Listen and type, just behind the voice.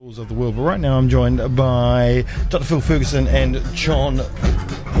Of the world, but right now I'm joined by Dr. Phil Ferguson and John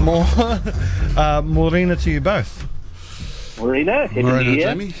Morena to you both. Morena,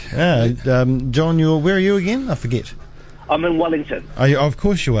 Jamie. John, where are you again? I forget. I'm in Wellington. Of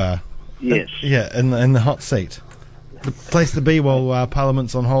course you are. Yes. In the hot seat. The place to be while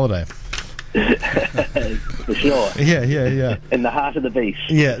Parliament's on holiday. For sure. Yeah. In the heart of the beast.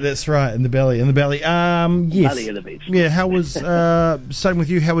 Yeah, that's right. In the belly. Yes. Belly of the beast. Yeah. How was starting with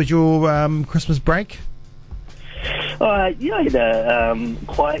you? How was your Christmas break? I had a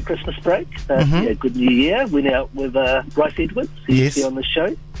quiet Christmas break. Good New Year. Went out with Bryce Edwards. He's on the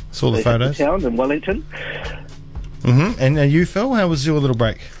show. Saw the photos. Town in Wellington. And you, Phil? How was your little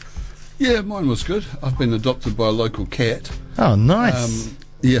break? Yeah, mine was good. I've been adopted by a local cat. Oh, nice.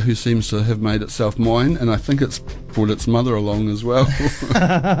 Who seems to have made itself mine, and I think it's brought its mother along as well.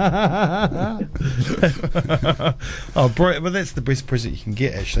 Well, that's the best present you can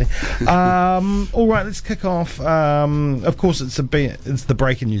get, actually. All right, let's kick off. Of course, it's the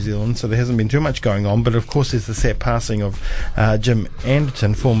break in New Zealand, so there hasn't been too much going on, but of course there's the sad passing of Jim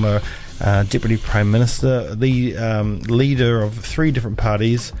Anderton, former Deputy Prime Minister, the leader of three different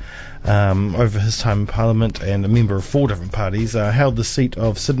parties, over his time in Parliament, and a member of four different parties, held the seat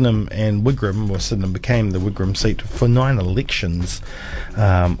of Sydenham and Wigram, or Sydenham became the Wigram seat for 9 elections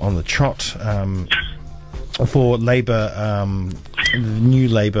on the trot for Labour, New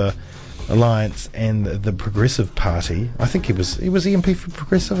Labour Alliance and the Progressive Party. I think he was MP for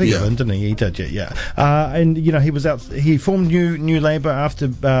Progressive, didn't he? He did, yeah. And he was out. He formed New Labour after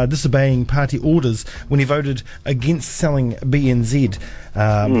disobeying party orders when he voted against selling BNZ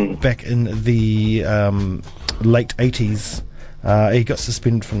back in the late 80s. He got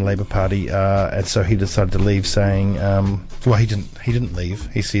suspended from the Labour Party, and so he decided to leave, saying, he didn't leave.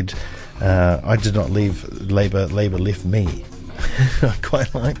 He said, "I did not leave Labour. Labour left me." I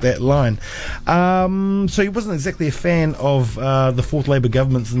quite like that line. So he wasn't exactly a fan of the Fourth Labour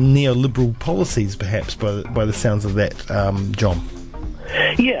government's neoliberal policies, perhaps, by the sounds of that, John.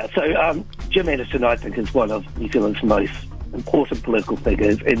 Yeah, so Jim Anderton, I think, is one of New Zealand's most important political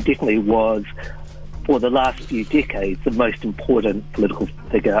figures, and definitely was, for the last few decades, the most important political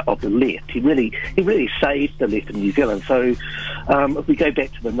figure of the left. He really saved the left in New Zealand. So if we go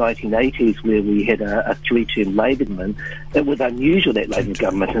back to the 1980s, where we had a three-term Labour government, it was unusual, that Labour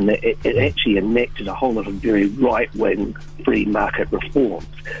government, and it actually enacted a whole lot of very right-wing free market reforms,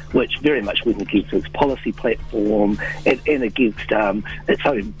 which very much went against its policy platform and against its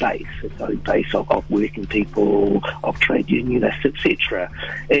own base of working people, of trade unionists, etc.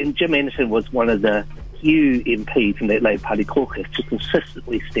 And Jim Anderton was one of the few MPs in that Labour Party caucus to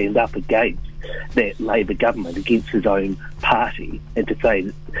consistently stand up against that Labour government, against his own party, and to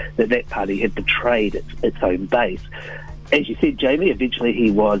say that party had betrayed its own base. As you said, Jamie, eventually he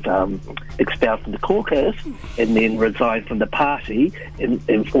was expelled from the caucus and then resigned from the party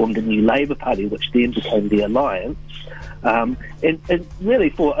and formed a new Labour Party, which then became the Alliance. And really,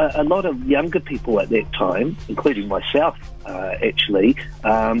 for a lot of younger people at that time, including myself,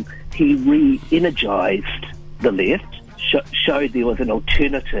 he re-energised the left, showed there was an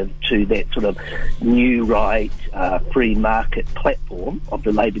alternative to that sort of new right, free market platform of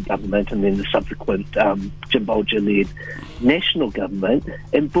the Labour government and then the subsequent Jim Bolger-led national government,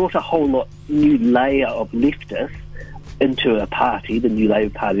 and brought a whole lot new layer of leftists into a party, the New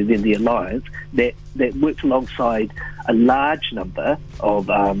Labour Party, then the Alliance, that worked alongside a large number of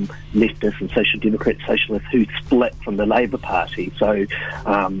leftists and social democrat socialists who split from the Labour Party. So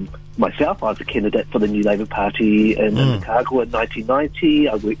myself, I was a candidate for the New Labour Party in Invercargill in 1990.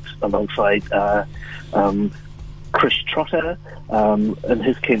 I worked alongside Chris Trotter in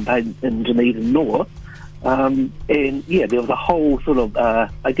his campaign in Dunedin North. And there was a whole sort of,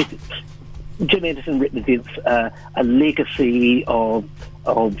 Jim Anderton represents a legacy of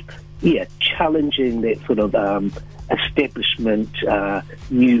challenging that sort of establishment,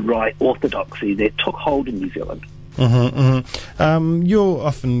 new right orthodoxy that took hold in New Zealand. You're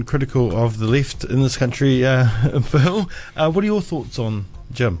often critical of the left in this country, Phil. What are your thoughts on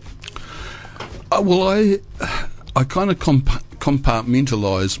Jim? I kind of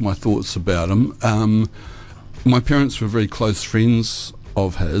compartmentalise my thoughts about him. My parents were very close friends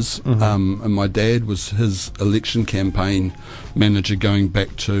of his, and my dad was his election campaign manager going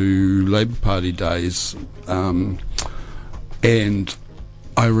back to Labour Party days, and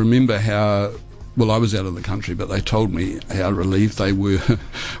I remember how, I was out of the country, but they told me how relieved they were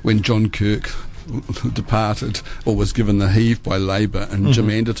when John Kirk departed or was given the heave by Labour, and Jim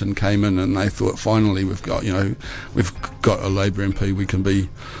Anderton came in, and they thought, finally we've got a Labour MP we can be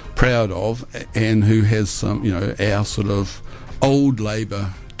proud of, and who has some, our sort of old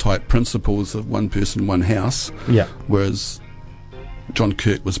Labour type principles of one person, one house. Yeah. Whereas John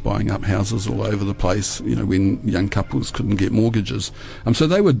Kirk was buying up houses all over the place, when young couples couldn't get mortgages. So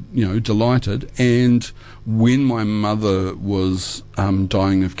they were, delighted. And when my mother was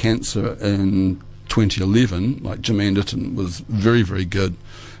dying of cancer in 2011, like Jim Anderton was very, very good,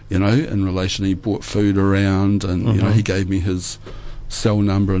 in relation. He brought food around and, he gave me his cell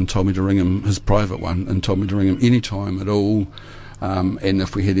number and told me to ring him, his private one, and told me to ring him any time at all. And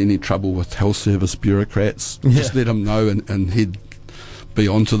if we had any trouble with health service bureaucrats, just let him know and he'd be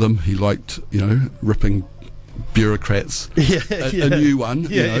onto them. He liked, ripping bureaucrats. A new one.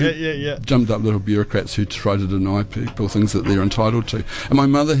 Jumped up little bureaucrats who try to deny people things that they're entitled to. And my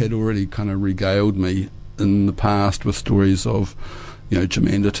mother had already kind of regaled me in the past with stories of, Jim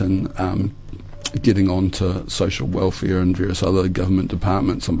Anderton getting on to social welfare and various other government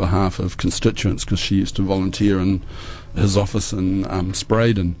departments on behalf of constituents, because she used to volunteer in his office in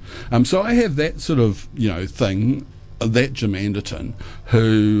Spraydon. So I have that sort of, thing, that Jim Anderton,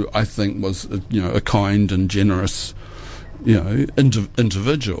 who I think was, a kind and generous,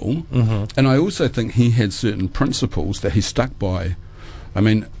 individual. And I also think he had certain principles that he stuck by. I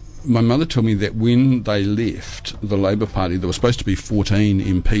mean, my mother told me that when they left the Labour Party, there were supposed to be 14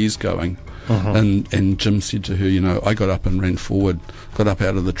 MPs going. And Jim said to her, I got up and ran forward, got up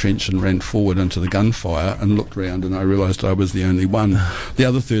out of the trench and ran forward into the gunfire and looked round and I realised I was the only one. The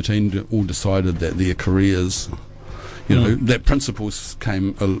other 13 all decided that their careers, that principles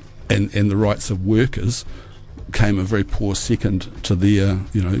came, and the rights of workers came a very poor second to their,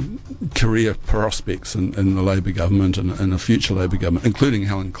 career prospects in the Labour government and a future Labour government, including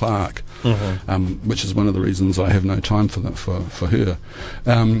Helen Clark, which is one of the reasons I have no time for her.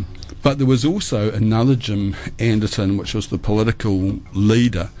 But there was also another Jim Anderton, which was the political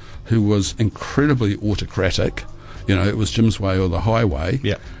leader, who was incredibly autocratic. It was Jim's way or the highway.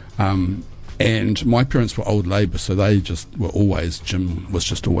 Yeah. And my parents were old Labour, so they just were always, Jim was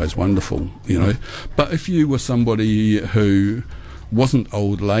just always wonderful, But if you were somebody who wasn't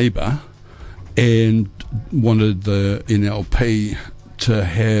old Labour and wanted the NLP to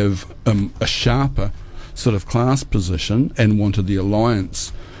have a sharper sort of class position and wanted the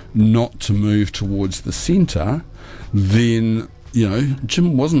alliance not to move towards the centre, then,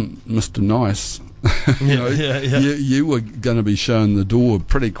 Jim wasn't Mr. Nice. You were going to be shown the door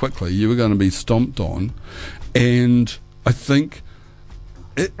pretty quickly. You were going to be stomped on. And I think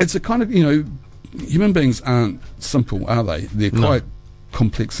it's a kind of, human beings aren't simple, are they? They're quite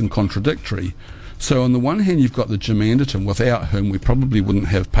complex and contradictory. So on the one hand, you've got the Jim Anderton, without whom we probably wouldn't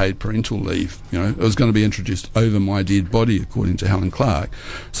have paid parental leave. It was going to be introduced over my dead body, according to Helen Clark.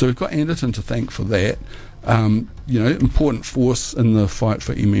 So we've got Anderton to thank for that. Important force in the fight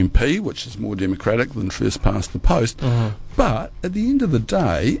for MMP, which is more democratic than first past the post. But at the end of the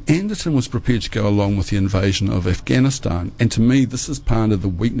day, Anderton was prepared to go along with the invasion of Afghanistan. And to me, this is part of the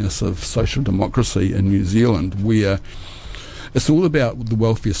weakness of social democracy in New Zealand, where it's all about the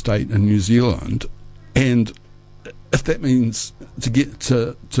welfare state in New Zealand, and if that means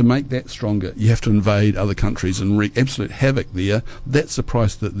to make that stronger, you have to invade other countries and wreak absolute havoc there. That's the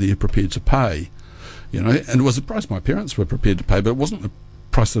price that they're prepared to pay, and it was a price my parents were prepared to pay, but it wasn't the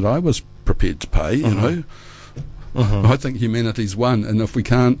price that I was prepared to pay. I think humanity's won, and if we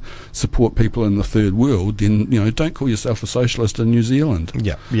can't support people in the third world, then don't call yourself a socialist in New Zealand.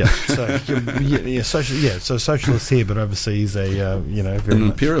 So socialist here, but overseas very an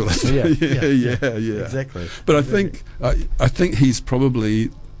imperialist. Exactly. But I think he's probably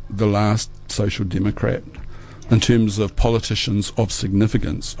the last social democrat in terms of politicians of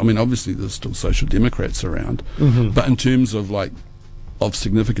significance. I mean, obviously there's still social democrats around, but in terms of of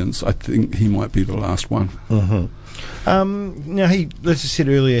significance, I think he might be the last one. Now, as I said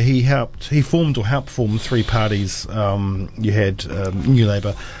earlier, he formed form three parties. You had New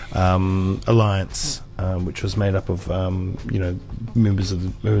Labour, Alliance, which was made up of members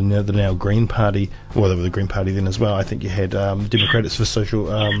of the now Green Party, or they were the Green Party then as well. I think you had Democrats for Social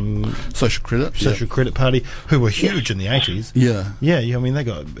Credit Party, who were huge in the 80s. I mean, they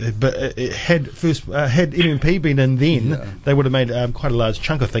got, but it had MMP been in then, they would have made quite a large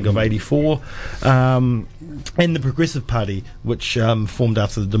chunk, I think, of 84. And the Progressive Party, which formed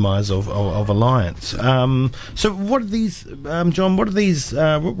after the demise of Alliance. So what are these, John, what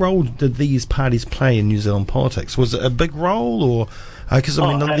role did these parties play in New Zealand politics? Was it a big role, or because the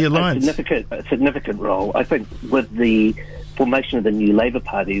Alliance? A significant role. I think with the formation of the New Labour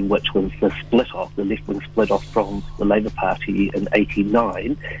Party, which was the left-wing split off from the Labour Party in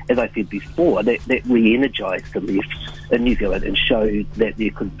 89, as I said before, that re-energised the left in New Zealand and showed that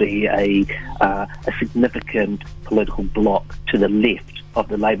there could be a significant political bloc to the left of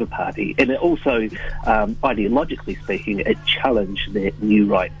the Labour Party, and it also, ideologically speaking, it challenged that new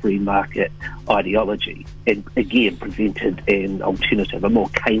right free market ideology, and again presented an alternative, a more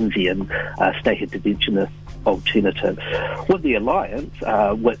Keynesian state interventionist alternative. With the Alliance,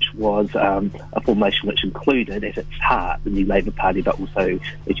 which was a formation which included at its heart the New Labour Party, but also,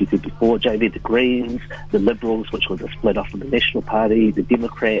 as you said before, JB, the Greens, the Liberals, which was a split off from the National Party, the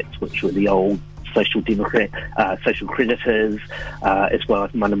Democrats, which were the old social democrat, social creditors, as well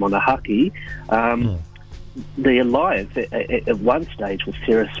as Mana Mana Haki. The Alliance at one stage was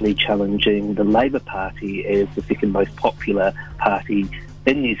seriously challenging the Labour Party as the second most popular party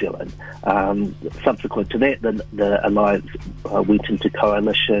in New Zealand. Subsequent to that, the Alliance went into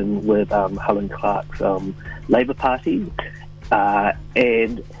coalition with Helen Clark's Labour Party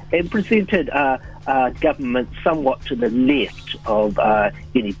and presented government somewhat to the left of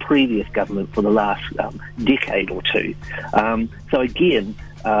any previous government for the last decade or two. So again,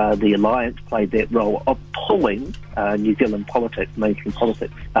 the Alliance played that role of pulling New Zealand politics, mainstream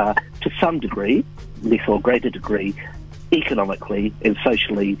politics, to some degree, less or greater degree, economically and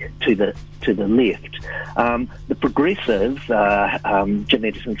socially to the left. The Progressives, Jim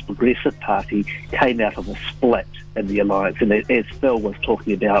Anderson's Progressive Party, came out of a split in the Alliance, and as Phil was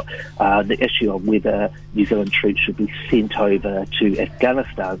talking about the issue of whether New Zealand troops should be sent over to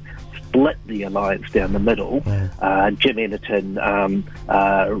Afghanistan, split the Alliance down the middle. Jim Anderson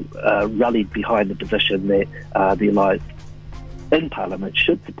rallied behind the position that the Alliance in Parliament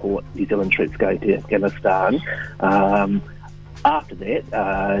should support New Zealand troops going to Afghanistan. After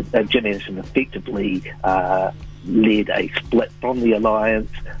that, Jim Anderson effectively led a split from the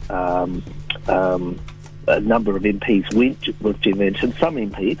Alliance. A number of MPs went with Jim Anderson. Some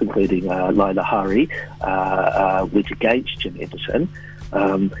MPs, including Laila Hari, went against Jim Anderson.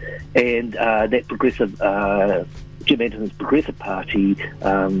 And that progressive, Jim Anderson's Progressive Party,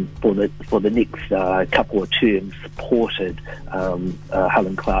 for the next couple of terms, supported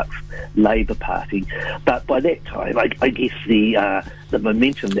Helen Clark's Labour Party. But by that time, I guess the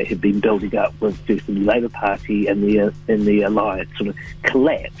momentum that had been building up with first the Labour Party and the Alliance sort of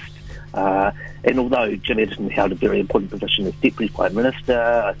collapsed. And although Jim Anderson held a very important position as Deputy Prime Minister,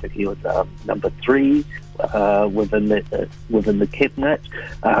 I think he was number 3 within the cabinet.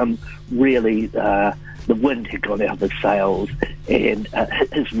 Really, the wind had gone out of his sails, and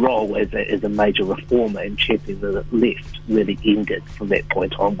his role as a major reformer and championing the left really ended from that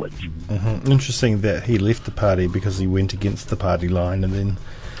point onwards. Interesting that he left the party because he went against the party line, and then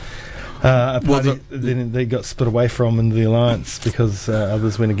then they got split away from in the Alliance because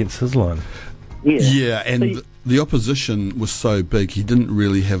others went against his line. Yeah, and the opposition was so big, he didn't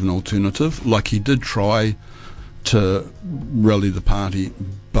really have an alternative. Like, he did try to rally the party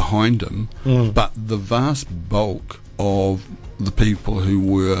behind him, but the vast bulk of the people who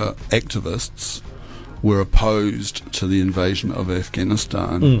were activists were opposed to the invasion of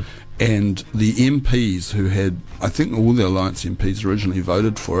Afghanistan. And the MPs who had, I think all the Alliance MPs originally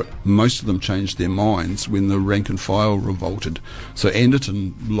voted for it, most of them changed their minds when the rank and file revolted. So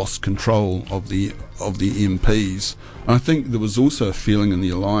Anderton lost control of the MPs. And I think there was also a feeling in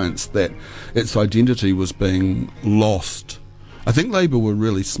the Alliance that its identity was being lost. I think Labour were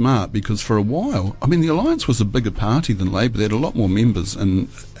really smart because for a while, I mean, the Alliance was a bigger party than Labour. They had a lot more members and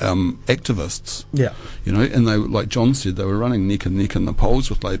activists. Yeah. You know, and they, like John said, they were running neck and neck in the polls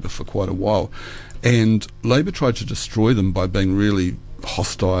with Labour for quite a while. And Labour tried to destroy them by being really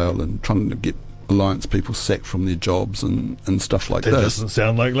hostile and trying to get Alliance people sacked from their jobs and stuff like that. That doesn't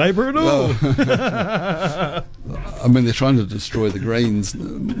sound like Labour at all. I mean, they're trying to destroy the Greens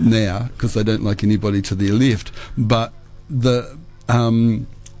now because they don't like anybody to their left. But the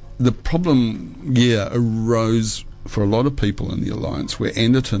problem, arose for a lot of people in the Alliance where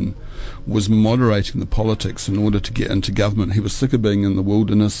Anderton was moderating the politics in order to get into government. He was sick of being in the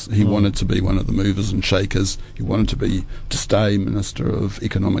wilderness. He wanted to be one of the movers and shakers. He wanted to stay Minister of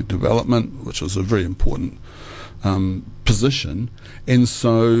Economic Development, which was a very important position. And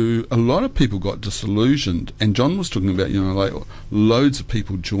so a lot of people got disillusioned, and John was talking about, like loads of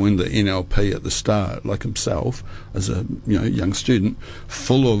people joined the NLP at the start, like himself as a young student,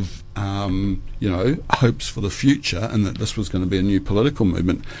 full of hopes for the future and that this was going to be a new political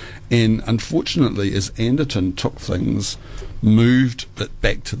movement. And unfortunately, as Anderton took things, moved it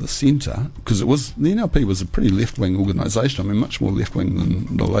back to the centre, because the NLP was a pretty left-wing organisation. I mean, much more left-wing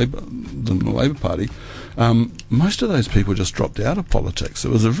than the Labour Party. Most of those people just dropped out of politics. It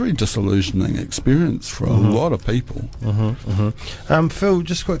was a very disillusioning experience for a lot of people. Phil,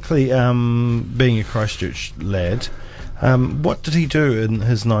 just quickly, being a Christchurch lad, what did he do in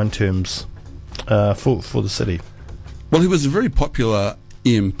his 9 terms for the city? Well, he was a very popular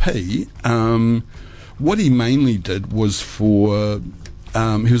MP. What he mainly did was for...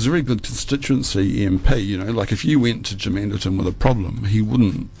 he was a very good constituency MP, like if you went to Jim Anderton with a problem, he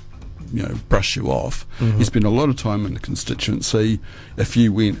wouldn't, brush you off. Mm-hmm. He spent a lot of time in the constituency. If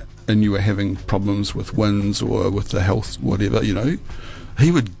you went and you were having problems with winds or with the health, whatever,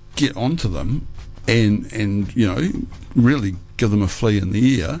 he would get onto them and really give them a flea in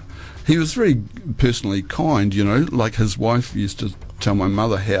the ear. He was very personally kind, like his wife used to tell my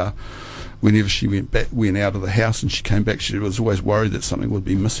mother how whenever she went out of the house and she came back, she was always worried that something would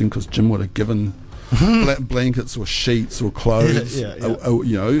be missing because Jim would have given blankets or sheets or clothes,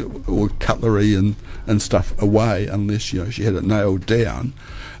 or cutlery and stuff away unless she had it nailed down.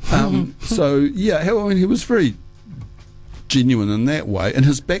 He was very genuine in that way, and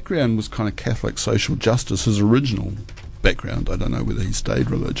his background was kind of Catholic social justice. His original background, I don't know whether he stayed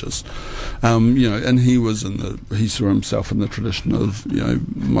religious, and he saw himself in the tradition of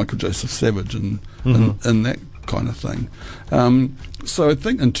Michael Joseph Savage and that kind of thing. So I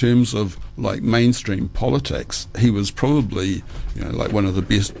think in terms of like mainstream politics, he was probably like one of the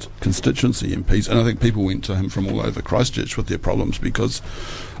best constituency MPs, and I think people went to him from all over Christchurch with their problems because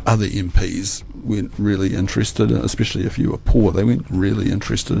other MPs weren't really interested, especially if you were poor. They weren't really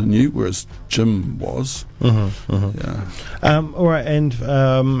interested in you, whereas Jim was. Yeah. All right, and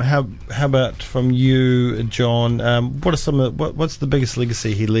how about from you, John? What are what's the biggest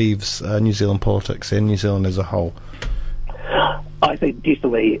legacy he leaves New Zealand politics and New Zealand as a whole? I think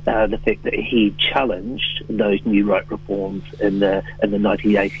definitely the fact that he challenged those new right reforms in the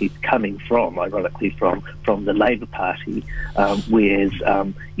 1980s, coming from, ironically, from the Labour Party, whereas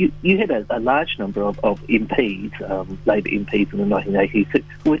you had a large number of MPs, Labour MPs in the 1980s, that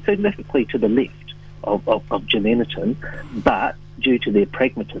were significantly to the left of Jim Anderton, but due to their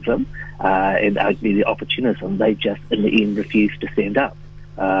pragmatism and arguably their opportunism, they just in the end refused to stand up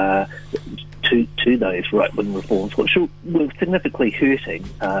to those right-wing reforms, which were significantly hurting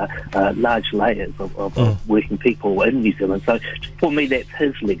large layers of working people in New Zealand. So for me, that's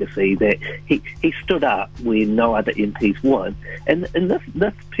his legacy, that he stood up when no other MPs would, and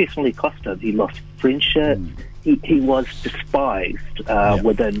this personally cost him. He lost friendship. He was despised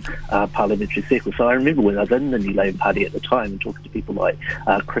within parliamentary circles. So I remember when I was in the New Labour Party at the time and talking to people like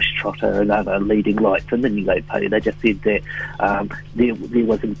Chris Trotter and other leading lights in the New Labour Party, they just said that there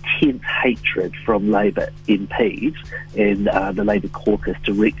was intense hatred from Labour MPs, and the Labour caucus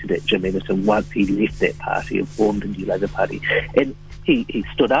directed at Jim Anderton once he left that party and formed the New Labour Party. And he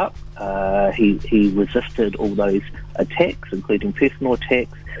stood up, he resisted all those attacks, including personal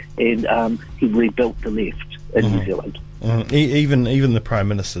attacks, and he rebuilt the left in New Zealand. Even the Prime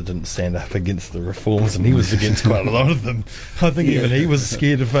Minister didn't stand up against the reforms, and he was against quite a lot of them. I think even he was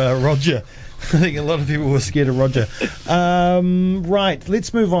scared of Roger. I think a lot of people were scared of Roger. Right,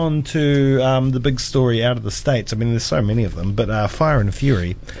 let's move on to the big story out of the States. I mean, there's so many of them, but Fire and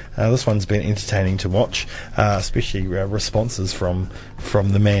Fury. This one's been entertaining to watch, especially responses from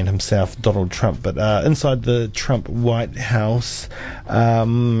the man himself, Donald Trump. But inside the Trump White House,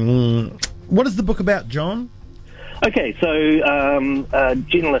 what is the book about, John? Okay, so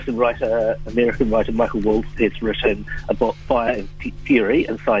journalist and writer, American writer Michael Wolff has written a book, Fire and Fury,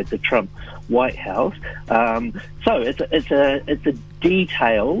 inside the Trump White House. So it's a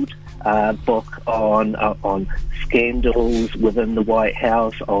detailed book on scandals within the White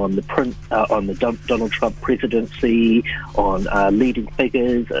House, on the Donald Trump presidency, on leading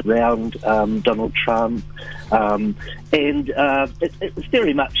figures around Donald Trump, and it's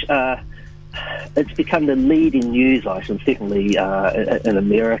very much. It's become the leading news item, certainly in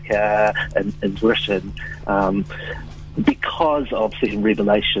America and in Britain, because of certain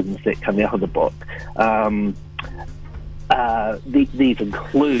revelations that come out of the book. These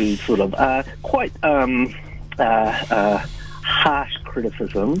include sort of quite harsh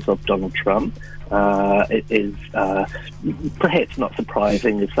criticisms of Donald Trump. It is perhaps not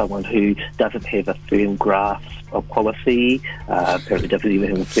surprising as someone who doesn't have a firm grasp of policy, apparently doesn't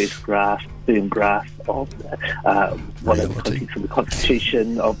even have a firm grasp of what is the context of the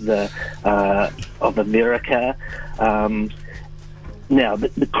Constitution of America. Now,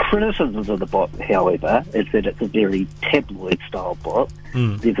 the criticisms of the book, however, is that it's a very tabloid-style book.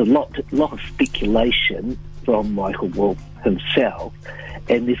 There's a lot of speculation from Michael Wolff himself,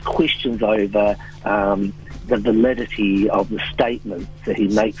 and there's questions over the validity of the statements that he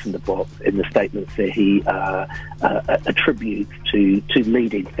makes in the book and the statements that he attributes to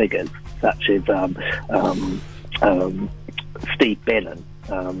leading figures such as Steve Bannon,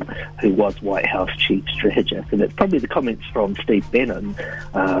 who was White House chief strategist. And it's probably the comments from Steve Bannon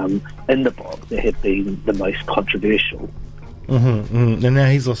in the book that have been the most controversial. And now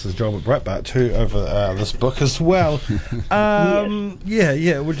he's lost his job at Breitbart too over this book as well.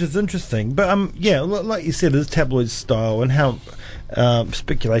 Which is interesting. But like you said, it's tabloid style and how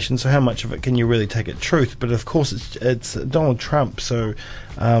speculation. So how much of it can you really take it truth? But of course, it's Donald Trump. So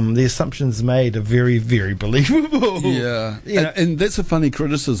the assumptions made are very, very believable. Yeah, and that's a funny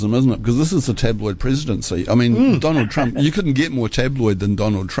criticism, isn't it? Because this is a tabloid presidency. I mean, Donald Trump. You couldn't get more tabloid than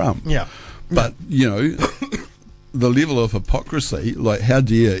Donald Trump. Yeah, but the level of hypocrisy, like how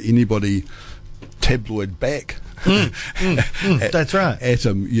dare anybody tabloid back that's right at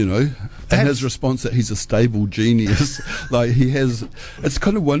him, and his response that he's a stable genius. Like he has, it's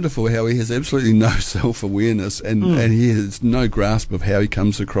kind of wonderful how he has absolutely no self-awareness and he has no grasp of how he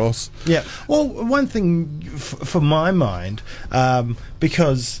comes across. Yeah, well, one thing for my mind,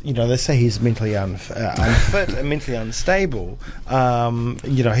 because they say he's mentally unfit and mentally unstable,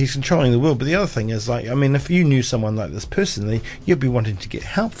 he's controlling the world. But the other thing is, if you knew someone like this personally, you'd be wanting to get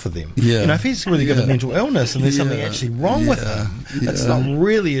help for them. Yeah. If he's really got a mental illness and there's something actually wrong with him, it's not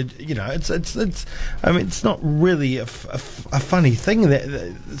really it's not really a funny thing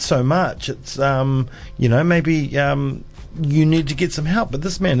that so much. It's maybe you need to get some help, but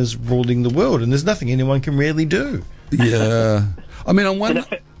this man is ruling the world, and there's nothing anyone can really do. Yeah, I mean, on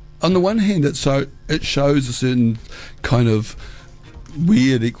the one hand, it shows a certain kind of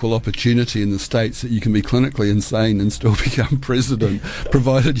weird equal opportunity in the States that you can be clinically insane and still become president,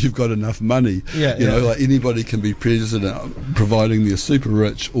 provided you've got enough money. Like anybody can be president, providing they're super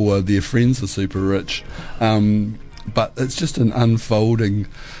rich or their friends are super rich. But it's just an unfolding,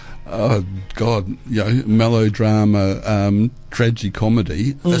 melodrama,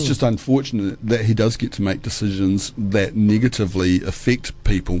 tragicomedy. It's just unfortunate that he does get to make decisions that negatively affect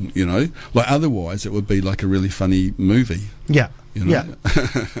people, Like otherwise it would be like a really funny movie. Yeah. Yeah,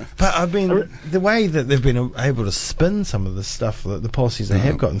 but I mean, the way that they've been able to spin some of the stuff, the policies they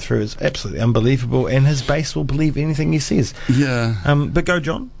have gotten through, is absolutely unbelievable. And his base will believe anything he says. Yeah. But go,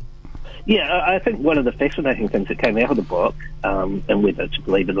 John. Yeah, I think one of the fascinating things that came out of the book, and whether to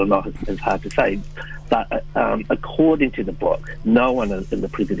believe it or not is hard to say, but according to the book, no one in the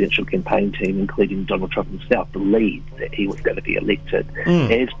presidential campaign team, including Donald Trump himself, believed that he was going to be elected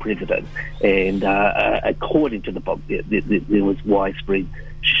as president. And according to the book, there was widespread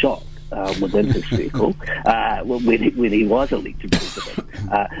shock within his circle when he was elected president,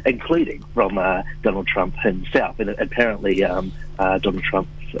 including from Donald Trump himself. And apparently Donald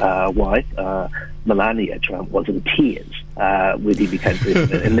Trump's wife, Melania Trump, was in tears when he became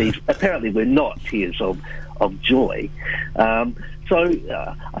president. And these apparently were not tears of joy. So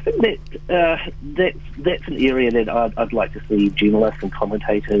I think that's an area that I'd like to see journalists and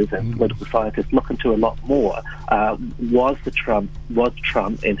commentators and political scientists look into a lot more. Was Trump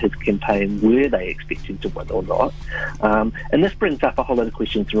and his campaign, were they expecting to win or not? And this brings up a whole lot of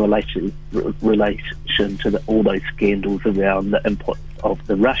questions in relation to all those scandals around the input of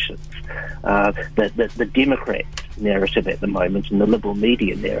the Russians. The Democrat narrative at the moment and the liberal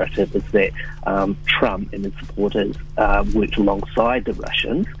media narrative is that Trump and his supporters worked alongside the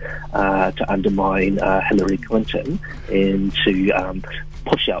Russians to undermine Hillary Clinton and to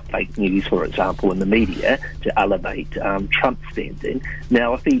push out fake news, for example, in the media to elevate Trump's standing.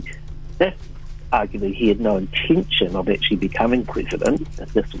 Now, if arguably he had no intention of actually becoming president,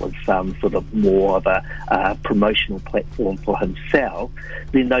 if this was sort of more of a promotional platform for himself,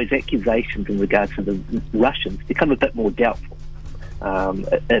 then those accusations in regards to the Russians become a bit more doubtful.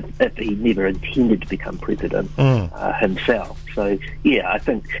 If he never intended to become president himself. So, I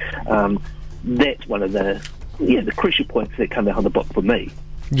think that's one of the crucial points that come out of the book for me.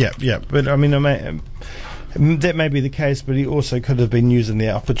 Yeah, but I mean, that may be the case, but he also could have been using the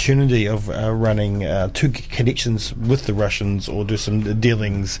opportunity of running to connections with the Russians or do some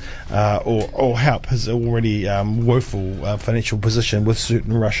dealings or help his already woeful financial position with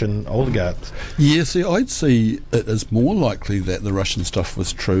certain Russian oligarchs. Yeah, see, I'd see it as more likely that the Russian stuff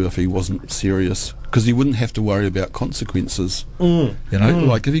was true if he wasn't serious, because he wouldn't have to worry about consequences.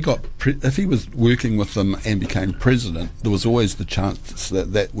 Like if he was working with them and became president, there was always the chance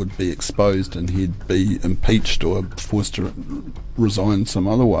that would be exposed and he'd be impeached or forced to resign some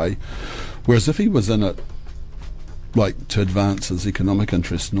other way. Whereas if he was in it like to advance his economic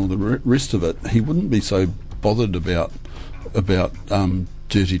interests and all the rest of it, he wouldn't be so bothered about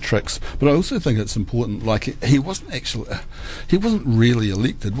dirty tricks. But I also think it's important, like he wasn't really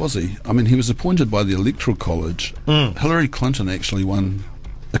elected, was he? I mean, he was appointed by the Electoral College. Hillary Clinton actually won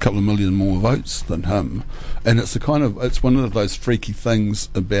a couple of million more votes than him, and it's one of those freaky things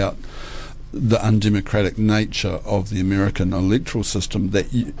about the undemocratic nature of the American electoral system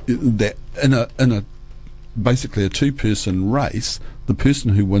that in a basically a two-person race, the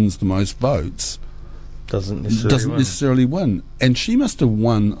person who wins the most votes doesn't necessarily win. And she must have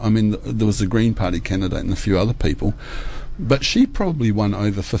won. I mean, there was a Green Party candidate and a few other people, but she probably won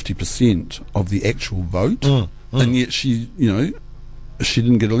over 50% of the actual vote, and yet she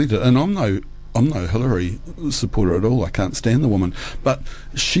didn't get elected. And I'm no Hillary supporter at all. I can't stand the woman, but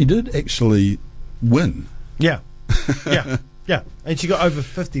she did actually win. Yeah. Yeah, and she got over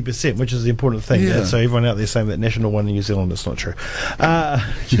 50%, which is the important thing. Yeah. So everyone out there saying that National won in New Zealand, it's not true.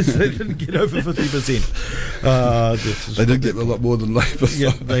 They didn't get over 50%. They did get a lot more than Labour.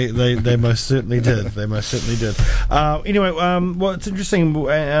 Yeah, they most certainly did. They most certainly did. Anyway, well, it's interesting.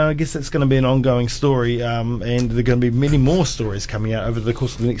 I guess it's going to be an ongoing story, and there are going to be many more stories coming out over the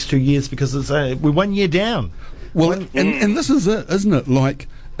course of the next 2 years because we're 1 year down. Well, and this is it, isn't it? Like,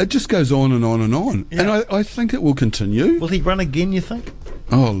 it just goes on and on and on. Yeah. And I think it will continue. Will he run again, you think?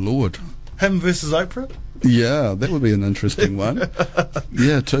 Oh, Lord. Him versus Oprah? Yeah, that would be an interesting one.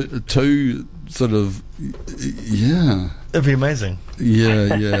 Yeah, two sort of, yeah. It'd be amazing.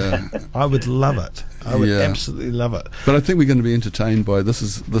 Yeah. I would love it. I would absolutely love it. But I think we're going to be entertained by this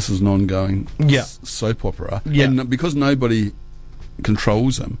is an ongoing soap opera. Yeah. And because nobody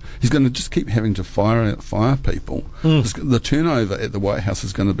controls him, he's going to just keep having to fire people. The turnover at the White House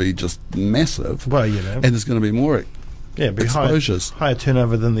is going to be just massive. Well, you know, and there's going to be more exposures. Higher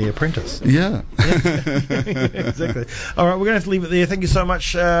turnover than The Apprentice. Yeah. Exactly. All right, we're going to have to leave it there. Thank you so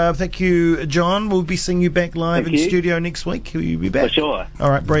much. Thank you, John. We'll be seeing you back live in studio next week. Will you be back? For sure. All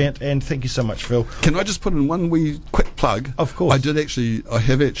right, brilliant. And thank you so much, Phil. Can I just put in one wee quick plug? Of course. I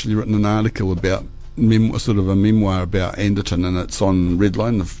have actually written an article about sort of a memoir about Anderton, and it's on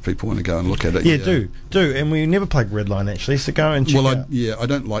Redline if people want to go and look at it. Yeah, do. And we never plug Redline, actually, so go and check it out. I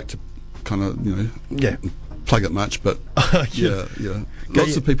don't like to kind of, plug it much, but yeah.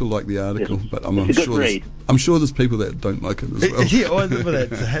 Lots of people like the article, but I'm sure there's people that don't like it as well. Yeah, well,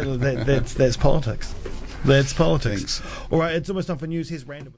 that's politics. That's politics. Thanks. All right, it's almost time for news. Here's Random.